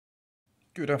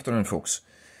Good afternoon, folks.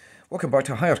 Welcome back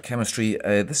to Higher Chemistry.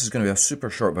 This is going to be a super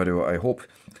short video, I hope,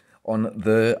 on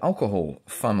the alcohol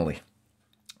family.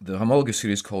 The homologous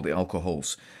series called the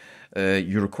alcohols.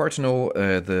 You're required to know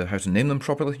how to name them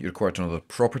properly, you're required to know the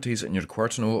properties, and you're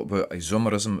required to know about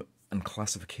isomerism and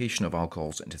classification of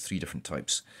alcohols into three different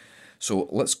types. So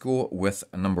let's go with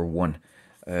number one.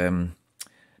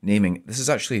 Naming. This is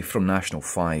actually from National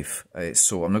 5,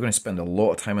 so I'm not going to spend a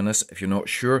lot of time on this. If you're not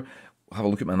sure, have a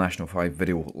look at my National 5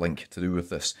 video link to do with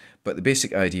this. But the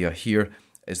basic idea here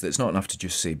is that it's not enough to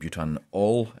just say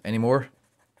butanol anymore,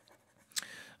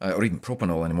 or even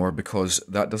propanol anymore, because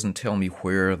that doesn't tell me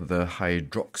where the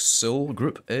hydroxyl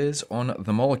group is on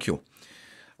the molecule.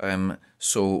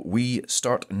 So we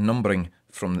start numbering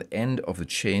from the end of the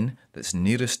chain that's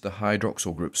nearest the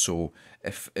hydroxyl group. So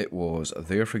if it was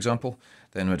there, for example,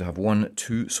 then we'd have 1,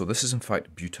 2. So this is in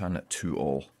fact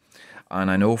butanol. And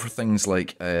I know for things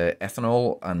like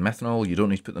ethanol and methanol, you don't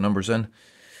need to put the numbers in.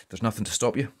 There's nothing to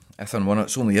stop you. Ethan-1,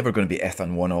 it's only ever going to be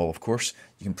ethan-1-ol, of course.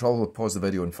 You can probably pause the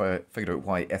video and figure out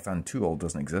why ethan-2-ol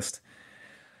doesn't exist.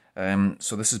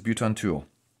 So this is butan-2-ol.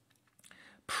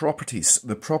 Properties.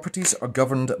 The properties are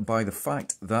governed by the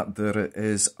fact that there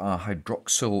is a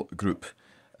hydroxyl group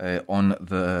on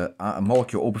the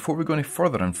molecule. Oh, before we go any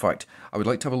further, in fact, I would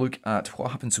like to have a look at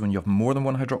what happens when you have more than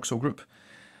one hydroxyl group.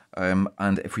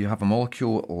 And if we have a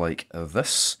molecule like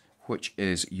this, which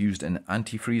is used in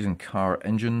antifreeze in car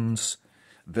engines,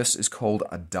 this is called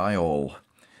a diol.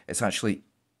 It's actually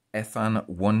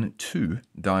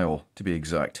ethan-1,2-diol, to be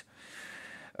exact.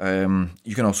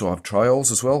 You can also have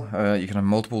triols as well. You can have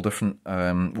multiple different...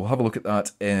 we'll have a look at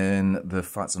that in the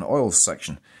fats and oils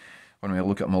section when we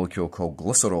look at a molecule called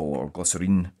glycerol or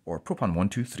glycerine or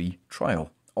propan-1,2,3-triol.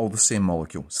 All the same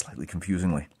molecule, slightly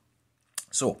confusingly.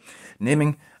 So,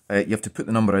 naming... you have to put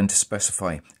the number in to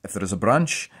specify. If there is a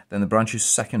branch, then the branch is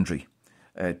secondary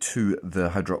to the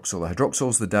hydroxyl. The hydroxyl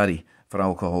is the daddy for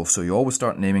alcohol, so you always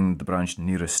start naming the branch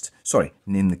nearest,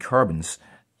 name the carbons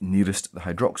nearest the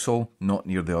hydroxyl, not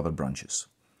near the other branches.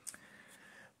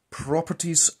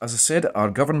 Properties, as I said, are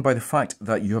governed by the fact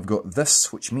that you have got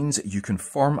this, which means you can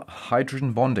form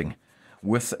hydrogen bonding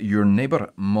with your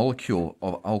neighbour molecule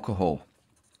of alcohol,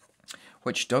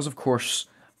 which does, of course,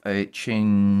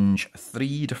 change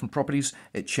three different properties.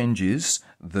 It changes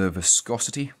the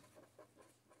viscosity,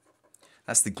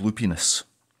 that's the gloopiness.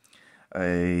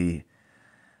 It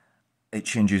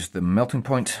changes the melting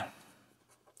point,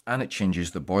 and it changes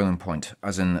the boiling point,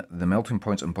 as in the melting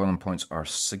points and boiling points are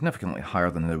significantly higher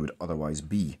than they would otherwise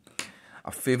be.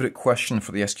 A favourite question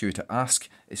for the SQA to ask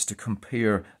is to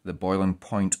compare the boiling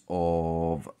point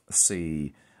of,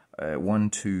 say, 1,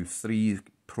 2, 3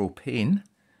 propane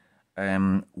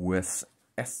with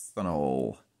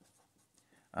ethanol,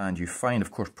 and you find,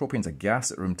 of course, propane's a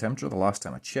gas at room temperature the last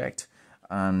time I checked,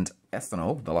 and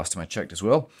ethanol, the last time I checked as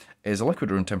well, is a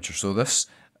liquid at room temperature, so this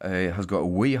has got a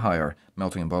way higher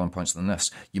melting and boiling points than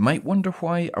this. You might wonder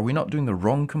why, are we not doing the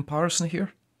wrong comparison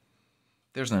here?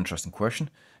 There's an interesting question.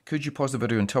 Could you pause the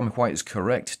video and tell me why it's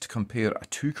correct to compare a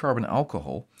 2-carbon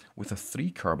alcohol with a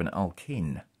 3-carbon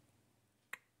alkane?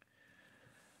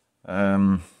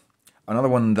 Another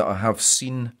one that I have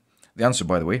seen, the answer,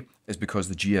 by the way, is because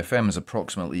the GFM is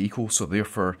approximately equal, so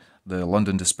therefore the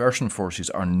London dispersion forces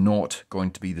are not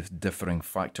going to be the differing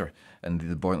factor in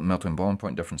the melting and boiling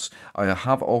point difference. I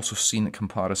have also seen a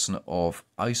comparison of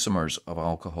isomers of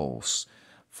alcohols.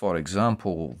 For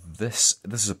example, this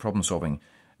is a problem-solving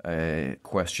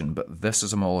question, but this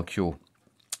is a molecule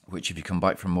which, if you come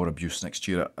back from more abuse next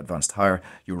year at Advanced Higher,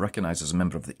 you'll recognise as a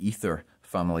member of the ether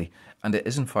family, and it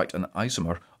is in fact an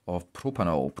isomer of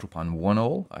propanol,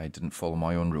 propan-1-ol. I didn't follow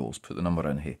my own rules, put the number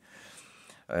in here.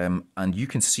 And you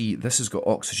can see this has got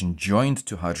oxygen joined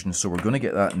to hydrogen, so we're going to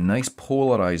get that nice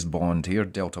polarised bond here,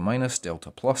 delta minus, delta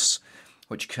plus,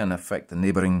 which can affect the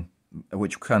neighbouring,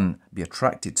 which can be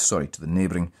attracted, to the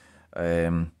neighbouring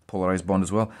polarised bond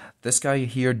as well. This guy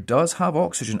here does have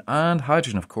oxygen and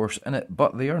hydrogen, of course, in it,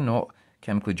 but they are not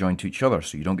chemically joined to each other,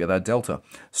 so you don't get that delta.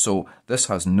 So this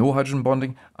has no hydrogen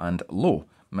bonding and low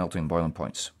melting and boiling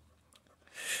points.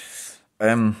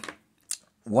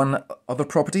 One other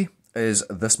property is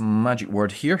this magic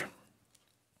word here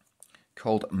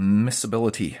called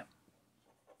miscibility.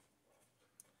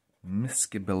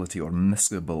 Miscibility or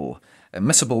miscible.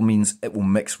 Miscible means it will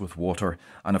mix with water,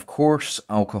 and of course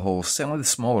alcohols, certainly the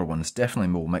smaller ones,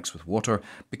 definitely will mix with water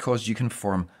because you can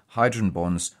form hydrogen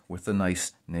bonds with the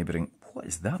nice neighbouring... What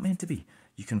is that meant to be?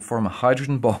 You can form a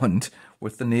hydrogen bond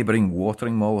with the neighbouring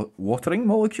watering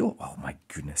molecule? Oh my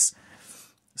goodness.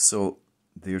 So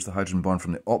there's the hydrogen bond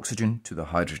from the oxygen to the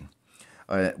hydrogen.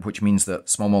 which means that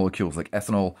small molecules like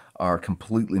ethanol are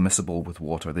completely miscible with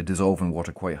water. They dissolve in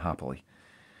water quite happily.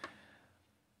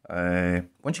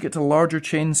 Once you get to larger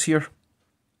chains here,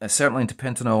 certainly into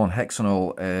pentanol and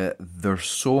hexanol, there's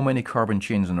so many carbon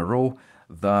chains in a row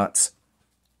that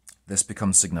this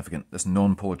becomes significant. This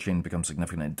non-polar chain becomes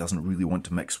significant and it doesn't really want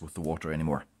to mix with the water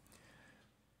anymore.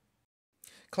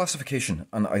 Classification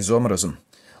and isomerism.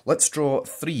 Let's draw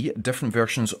 3 different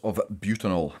versions of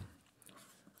butanol.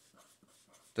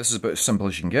 This is about as simple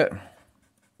as you can get.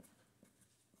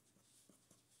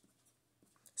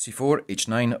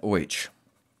 C4H9OH.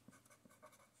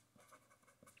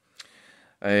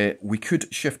 We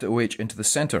could shift the OH into the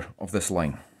centre of this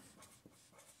line.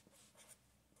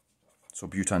 So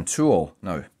butanol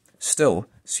now. Still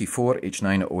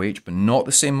C4H9OH, but not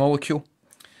the same molecule.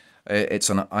 It's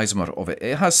an isomer of it.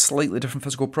 It has slightly different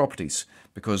physical properties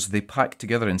because they pack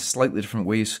together in slightly different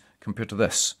ways compared to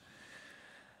this.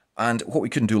 And what we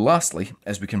can do lastly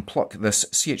is we can pluck this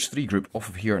CH3 group off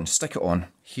of here and stick it on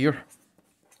here.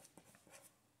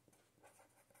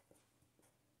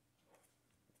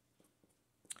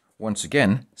 Once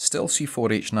again, still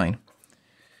C4H9,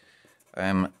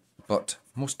 but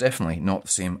most definitely not the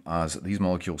same as these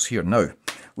molecules here. Now,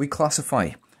 we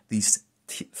classify these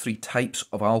 3 types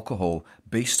of alcohol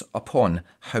based upon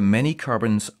how many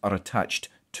carbons are attached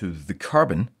to the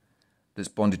carbon that's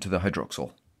bonded to the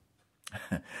hydroxyl.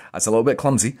 That's a little bit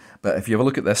clumsy, but if you have a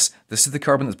look at this, this is the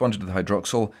carbon that's bonded to the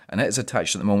hydroxyl, and it is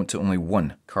attached at the moment to only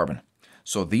 1 carbon.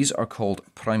 So these are called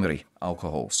primary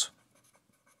alcohols.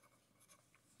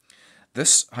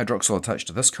 This hydroxyl attached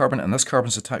to this carbon, and this carbon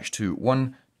is attached to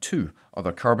 1, 2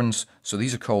 other carbons, so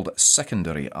these are called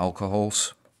secondary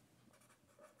alcohols.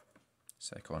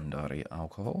 Secondary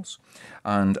alcohols.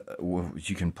 And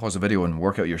you can pause the video and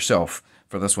work out yourself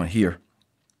for this one here.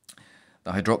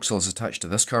 The hydroxyl is attached to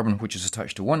this carbon, which is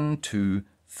attached to 1, 2,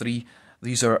 3.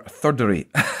 These are thirdiry,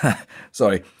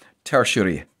 sorry,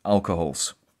 tertiary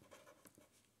alcohols.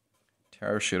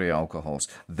 Tertiary alcohols.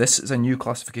 This is a new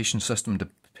classification system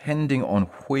depending on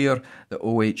where the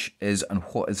OH is and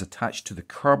what is attached to the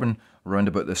carbon around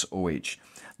about this OH.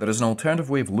 There is an alternative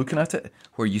way of looking at it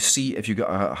where you see if you got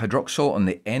a hydroxyl on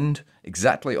the end,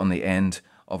 exactly on the end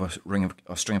of a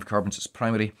string of carbons, it's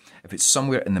primary. If it's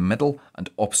somewhere in the middle and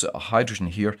opposite a hydrogen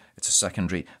here, it's a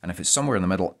secondary. And if it's somewhere in the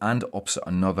middle and opposite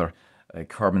another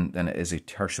carbon, then it is a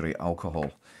tertiary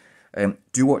alcohol.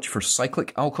 Do watch for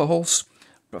cyclic alcohols,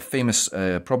 but famous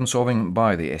problem solving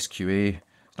by the SQA.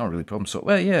 It's not really problem solving.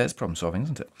 Well, yeah, it's problem solving,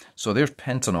 isn't it? So there's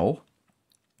pentanol.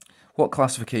 What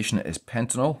classification is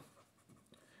pentanol?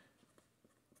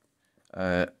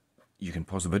 You can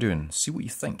pause the video and see what you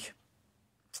think.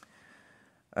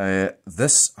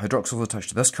 This hydroxyl is attached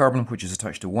to this carbon, which is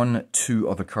attached to 1, 2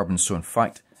 other carbons. So in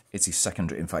fact, it's a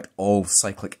secondary. In fact, all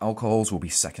cyclic alcohols will be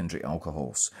secondary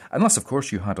alcohols. Unless, of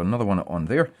course, you had another one on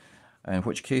there, in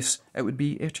which case it would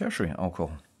be a tertiary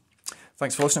alcohol.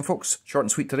 Thanks for listening, folks. Short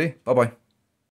and sweet today. Bye-bye.